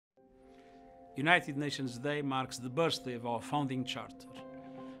United Nations Day marks the birthday of our founding charter.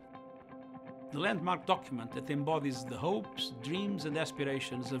 The landmark document that embodies the hopes, dreams and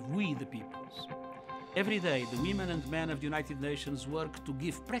aspirations of we the peoples. Every day, the women and men of the United Nations work to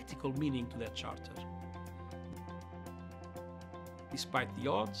give practical meaning to that charter. Despite the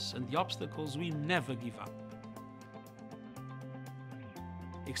odds and the obstacles, we never give up.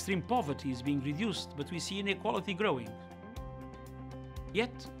 Extreme poverty is being reduced, but we see inequality growing.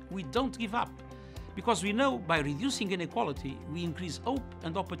 Yet, we don't give up, because we know by reducing inequality, we increase hope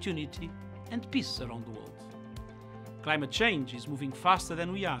and opportunity and peace around the world. Climate change is moving faster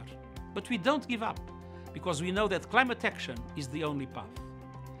than we are, but we don't give up, because we know that climate action is the only path.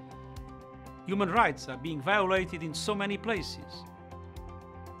 Human rights are being violated in so many places,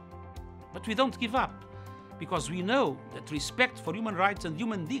 but we don't give up, because we know that respect for human rights and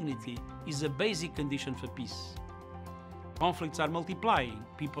human dignity is a basic condition for peace. Conflicts are multiplying,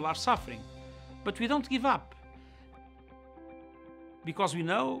 people are suffering, but we don't give up, because we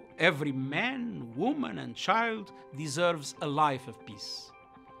know every man, woman and child deserves a life of peace.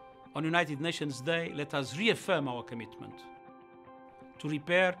 On United Nations Day, let us reaffirm our commitment to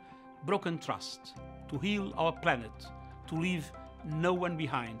repair broken trust, to heal our planet, to leave no one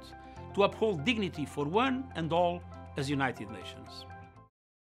behind, to uphold dignity for one and all as United Nations.